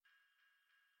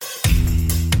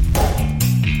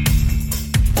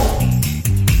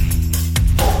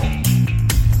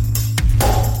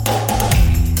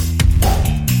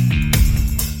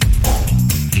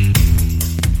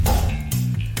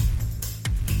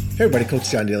Hey everybody, Coach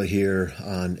John Daly here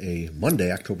on a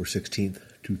Monday, October 16th,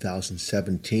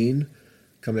 2017.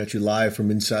 Coming at you live from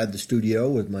inside the studio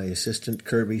with my assistant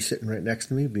Kirby sitting right next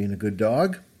to me, being a good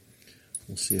dog.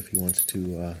 We'll see if he wants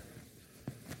to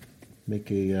make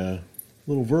a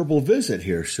little verbal visit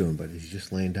here soon, but he's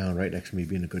just laying down right next to me,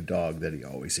 being a good dog that he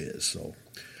always is. So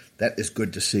that is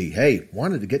good to see. Hey,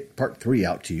 wanted to get part 3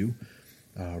 out to you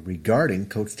regarding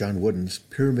Coach John Wooden's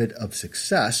Pyramid of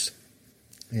Success.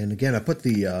 And again, I put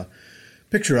the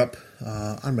picture up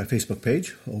on my Facebook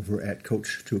page over at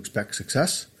Coach to Expect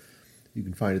Success. You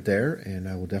can find it there, and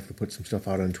I will definitely put some stuff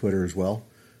out on Twitter as well.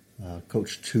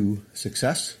 Coach to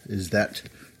Success is that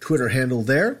Twitter handle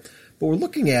there. But we're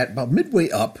looking at about midway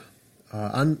up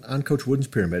on Coach Wooden's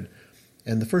pyramid,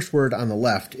 and the first word on the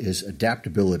left is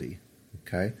adaptability.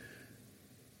 Okay,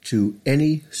 to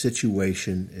any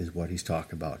situation is what he's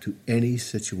talking about. To any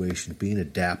situation, being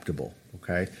adaptable.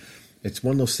 Okay. It's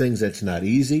one of those things that's not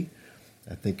easy.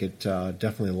 I think it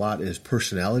definitely a lot is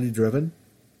personality driven.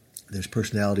 There's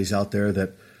personalities out there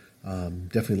that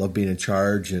definitely love being in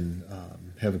charge and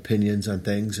have opinions on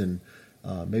things, and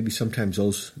maybe sometimes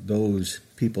those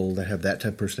people that have that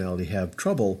type of personality have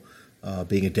trouble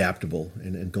being adaptable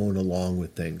and going along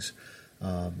with things.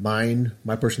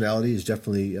 My personality is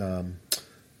definitely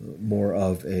more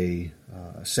of a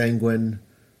sanguine,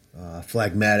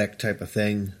 phlegmatic type of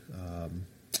thing.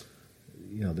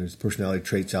 There's personality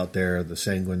traits out there, the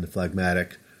sanguine, the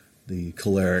phlegmatic, the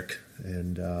choleric,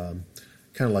 and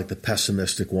kind of like the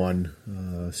pessimistic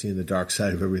one, seeing the dark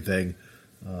side of everything.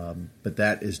 But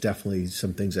that is definitely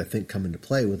some things I think come into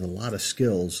play with a lot of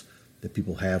skills that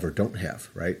people have or don't have,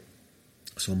 right?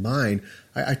 So mine,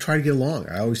 I try to get along.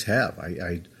 I always have.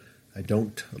 I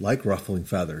don't like ruffling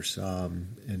feathers.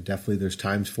 And definitely there's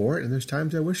times for it, and there's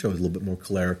times I wish I was a little bit more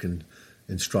choleric and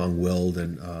strong-willed,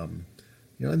 and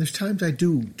and there's times I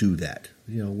do that,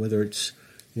 whether it's,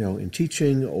 in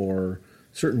teaching or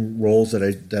certain roles that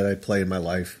I play in my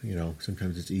life.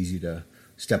 Sometimes it's easy to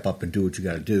step up and do what you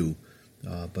got to do.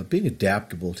 But being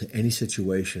adaptable to any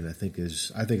situation, I think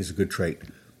is a good trait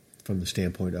from the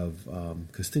standpoint of,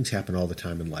 because things happen all the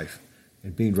time in life,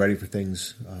 and being ready for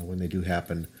things when they do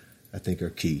happen, I think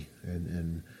are key.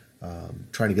 And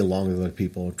trying to get along with other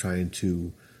people, trying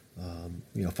to,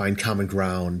 find common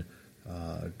ground,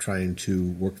 trying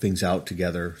to work things out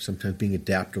together. Sometimes being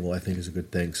adaptable, I think, is a good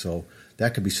thing. So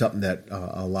that could be something that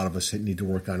a lot of us need to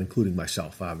work on, including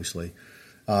myself, obviously.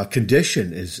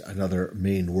 Condition is another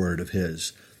main word of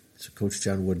his. So Coach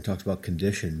John Wooden talks about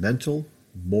condition: mental,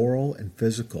 moral, and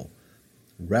physical.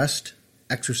 Rest,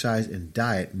 exercise, and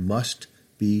diet must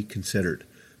be considered.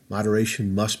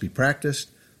 Moderation must be practiced.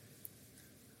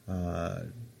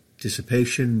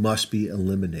 Dissipation must be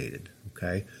eliminated.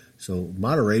 Okay? So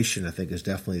moderation, I think, is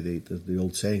definitely the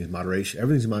old saying is moderation.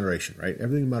 Everything's in moderation, right?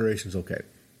 Everything in moderation is okay.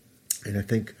 And I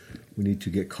think we need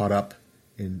to get caught up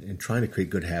in trying to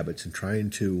create good habits and trying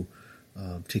to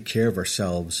take care of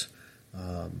ourselves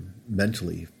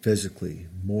mentally, physically,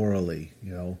 morally,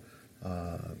 in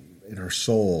our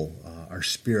soul, our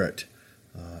spirit,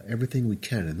 everything we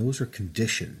can. And those are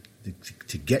conditioned.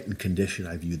 To get in condition,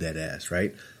 I view that as,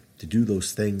 right? To do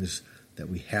those things that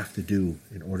we have to do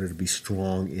in order to be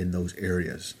strong in those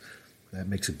areas. That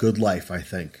makes a good life, I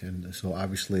think. And so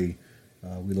obviously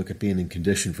we look at being in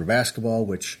condition for basketball,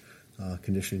 which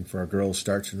conditioning for our girls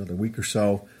starts in another week or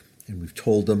so. And we've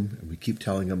told them, and we keep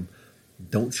telling them,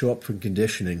 don't show up for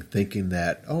conditioning thinking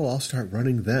that, I'll start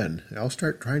running then. I'll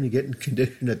start trying to get in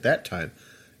condition at that time.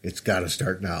 It's got to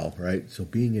start now, right? So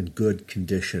being in good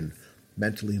condition,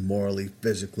 mentally, morally,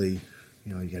 physically,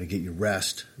 you got to get your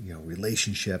rest,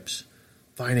 relationships,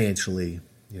 financially,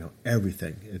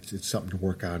 everything. It's something to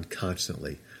work on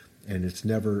constantly, and it's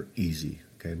never easy.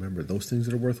 Okay, remember, those things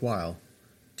that are worthwhile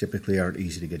typically aren't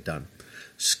easy to get done.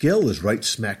 Skill is right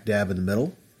smack dab in the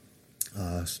middle.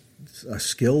 A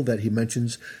skill that he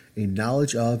mentions, a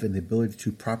knowledge of and the ability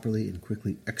to properly and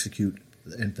quickly execute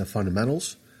the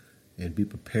fundamentals and be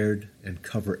prepared and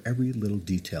cover every little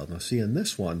detail. Now, see, on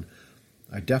this one,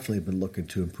 I definitely have been looking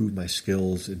to improve my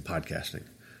skills in podcasting,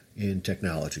 in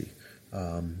technology.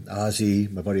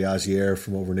 Ozzy, my buddy Ozzy Air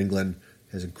from over in England,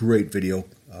 has a great video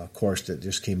course that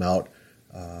just came out,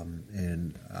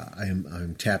 and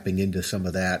I'm tapping into some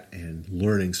of that and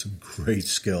learning some great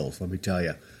skills. Let me tell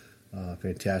you,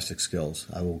 fantastic skills.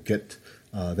 I will get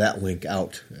that link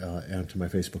out onto my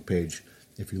Facebook page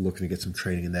if you're looking to get some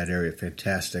training in that area.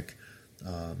 Fantastic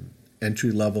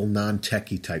entry-level,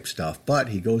 non-techie type stuff, but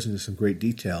he goes into some great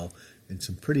detail and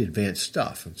some pretty advanced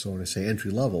stuff. And so when I say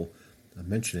entry-level, I'm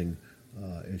mentioning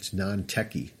it's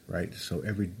non-techie, right? So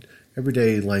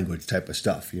everyday language type of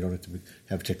stuff. You don't have to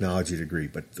have a technology degree,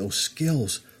 but those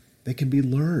skills They can be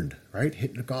learned, right?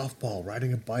 Hitting a golf ball,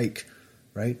 riding a bike,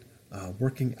 right?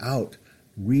 Working out,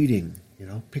 reading,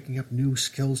 picking up new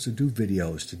skills to do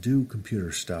videos, to do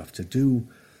computer stuff, to do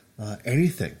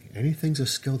anything. Anything's a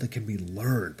skill that can be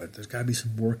learned, but there's got to be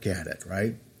some work at it,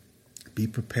 right? Be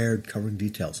prepared, covering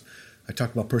details. I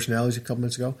talked about personalities a couple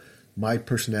minutes ago. My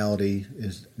personality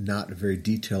is not very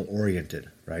detail-oriented,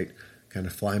 right? Kind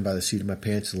of flying by the seat of my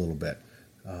pants a little bit.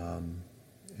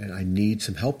 And I need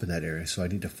some help in that area, so I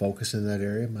need to focus in that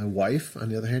area. My wife, on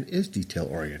the other hand, is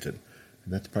detail-oriented.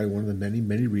 And that's probably one of the many,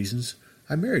 many reasons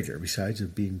I married her. Besides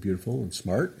of being beautiful and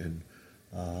smart and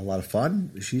a lot of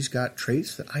fun, she's got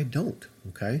traits that I don't,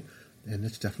 okay? And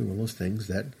it's definitely one of those things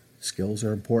that skills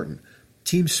are important.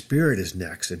 Team spirit is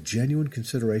next, a genuine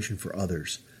consideration for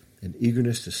others, an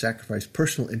eagerness to sacrifice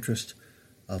personal interest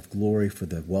of glory for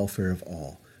the welfare of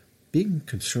all. Being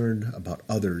concerned about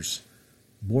others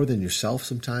more than yourself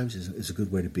sometimes is a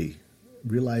good way to be.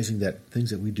 Realizing that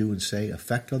things that we do and say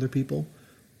affect other people,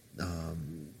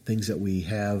 things that we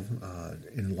have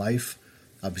in life,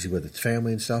 obviously whether it's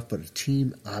family and stuff, but a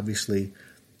team, obviously,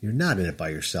 you're not in it by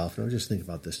yourself. And I was just thinking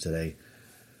about this today.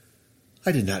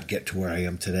 I did not get to where I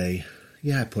am today.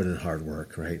 Yeah, I put in hard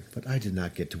work, right? But I did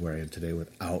not get to where I am today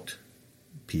without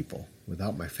people,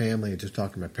 without my family. I just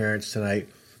talked to my parents tonight.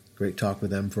 Great talk with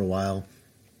them for a while.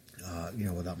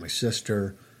 Without my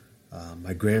sister,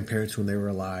 my grandparents when they were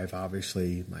alive,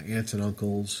 obviously, my aunts and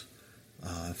uncles,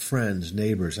 friends,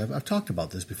 neighbors. I've talked about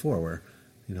this before where,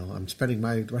 I'm spending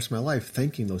the rest of my life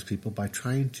thanking those people by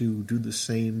trying to do the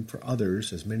same for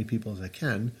others, as many people as I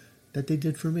can, that they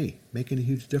did for me, making a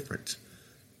huge difference.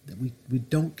 That we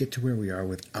don't get to where we are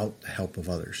without the help of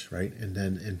others, right? And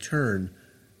then in turn,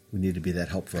 we need to be that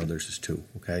help for others too,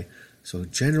 okay? So a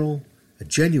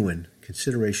genuine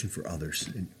consideration for others,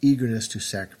 an eagerness to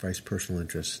sacrifice personal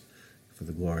interests for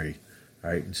the glory,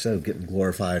 all right? Instead of getting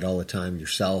glorified all the time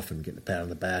yourself and getting a pat on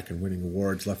the back and winning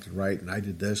awards left and right, and I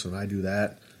did this and I do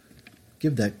that,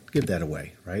 give that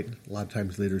away, right? A lot of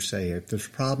times leaders say, if there's a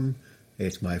problem, hey,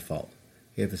 it's my fault.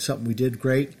 Hey, if it's something we did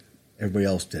great, everybody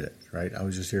else did it, right? I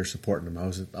was just here supporting them. I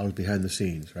was behind the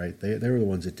scenes, right? They were the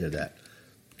ones that did that.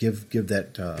 Give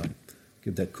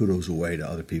that kudos away to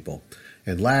other people.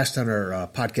 And last on our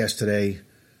podcast today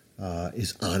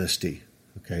is honesty,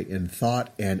 okay? In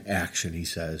thought and action, he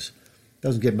says.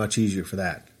 Doesn't get much easier for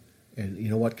that. And you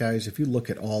know what, guys? If you look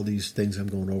at all these things I'm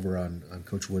going over on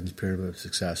Coach Wooden's Pyramid of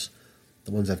Success,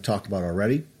 the ones I've talked about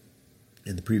already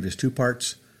in the previous two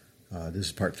parts, this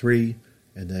is part 3,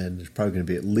 and then there's probably going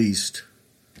to be at least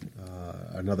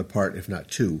another part, if not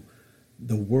 2.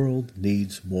 The world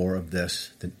needs more of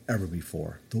this than ever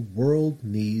before. The world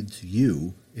needs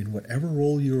you, in whatever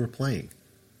role you are playing,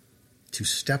 to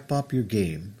step up your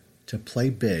game, to play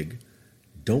big,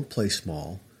 don't play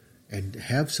small, and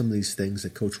have some of these things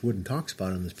that Coach Wooden talks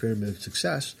about on this Pyramid of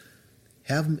Success,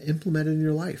 have them implemented in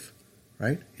your life,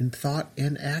 right? In thought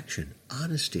and action,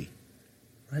 honesty,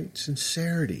 right?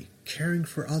 Sincerity, caring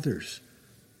for others.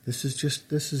 This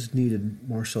is needed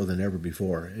more so than ever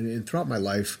before. And throughout my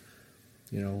life,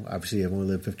 obviously I've only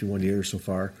lived 51 years so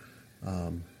far.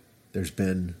 There's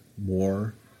been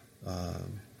more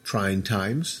trying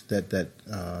times that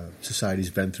society's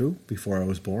been through before I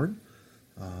was born.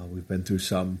 We've been through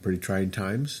some pretty trying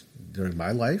times during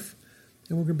my life,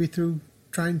 and we're going to be through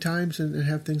trying times and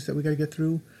have things that we got to get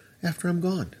through after I'm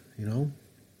gone,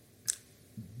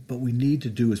 But we need to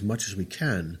do as much as we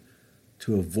can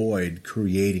to avoid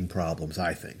creating problems,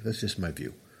 I think. That's just my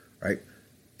view, right?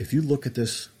 If you look at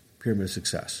this Pyramid of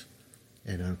Success,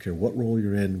 and I don't care what role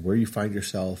you're in, where you find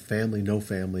yourself, family, no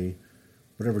family,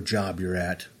 whatever job you're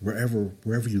at,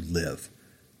 wherever you live,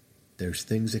 there's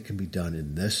things that can be done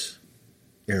in this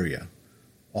area,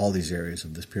 all these areas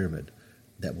of this pyramid,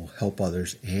 that will help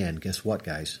others. And guess what,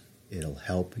 guys? It'll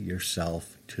help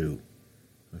yourself too.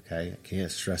 Okay? I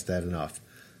can't stress that enough.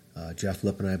 Jeff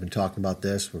Lipp and I have been talking about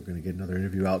this. We're going to get another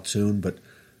interview out soon, but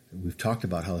we've talked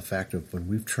about how the fact of when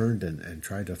we've turned and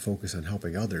tried to focus on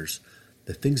helping others,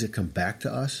 the things that come back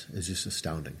to us is just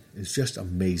astounding. It's just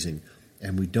amazing.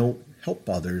 And we don't help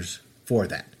others for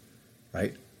that,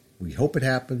 right? We hope it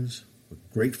happens. We're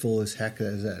grateful as heck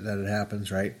that it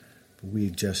happens, right? But we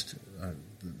just,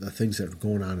 the things that are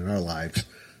going on in our lives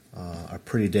are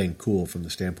pretty dang cool from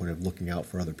the standpoint of looking out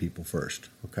for other people first,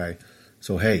 okay?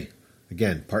 So, hey,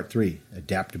 again, part 3,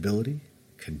 adaptability,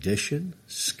 condition,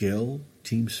 skill,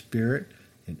 team spirit,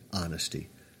 and honesty.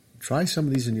 Try some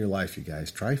of these in your life, you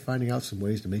guys. Try finding out some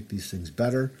ways to make these things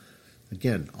better.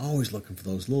 Again, always looking for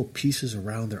those little pieces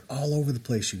around. They're all over the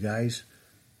place, you guys.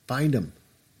 Find them.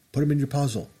 Put them in your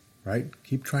puzzle, right?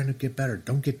 Keep trying to get better.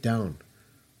 Don't get down.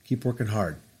 Keep working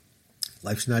hard.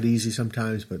 Life's not easy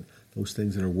sometimes, but those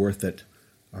things that are worth it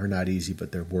are not easy,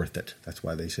 but they're worth it. That's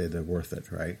why they say they're worth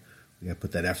it, right? We got to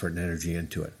put that effort and energy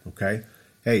into it, okay?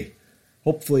 Hey,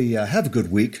 hopefully have a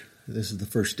good week. This is the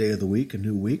first day of the week, a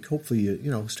new week. Hopefully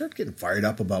you start getting fired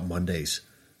up about Mondays,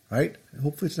 right?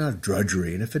 Hopefully it's not a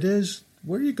drudgery. And if it is,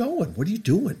 where are you going? What are you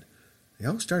doing?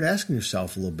 Start asking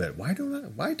yourself a little bit, why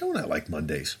don't I like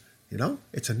Mondays?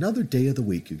 It's another day of the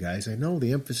week, you guys. I know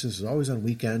the emphasis is always on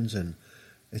weekends, and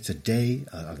it's a day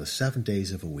of the 7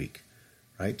 days of a week,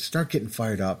 right? Start getting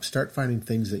fired up. Start finding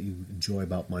things that you enjoy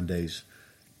about Mondays.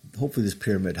 Hopefully this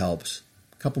pyramid helps.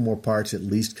 A couple more parts at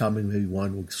least coming, maybe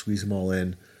one. We'll squeeze them all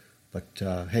in.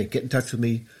 But, hey, get in touch with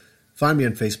me. Find me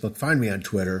on Facebook. Find me on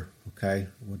Twitter, okay?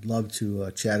 Would love to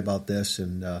chat about this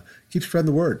and keep spreading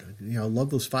the word. Love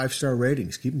those 5-star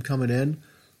ratings. Keep them coming in.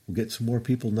 We'll get some more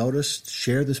people noticed.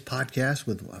 Share this podcast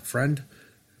with a friend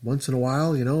once in a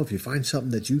while. If you find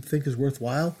something that you think is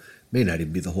worthwhile, may not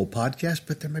even be the whole podcast,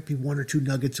 but there might be 1 or 2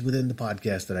 nuggets within the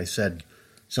podcast that I said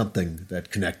something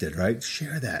that connected, right?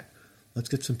 Share that. Let's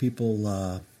get some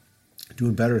people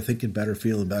doing better, thinking better,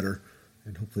 feeling better,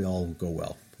 and hopefully all will go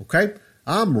well. Okay?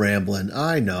 I'm rambling.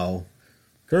 I know.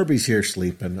 Kirby's here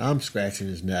sleeping. I'm scratching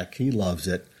his neck. He loves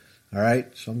it. All right?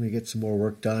 So I'm going to get some more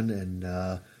work done,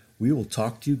 and we will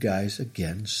talk to you guys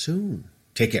again soon.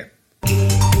 Take care.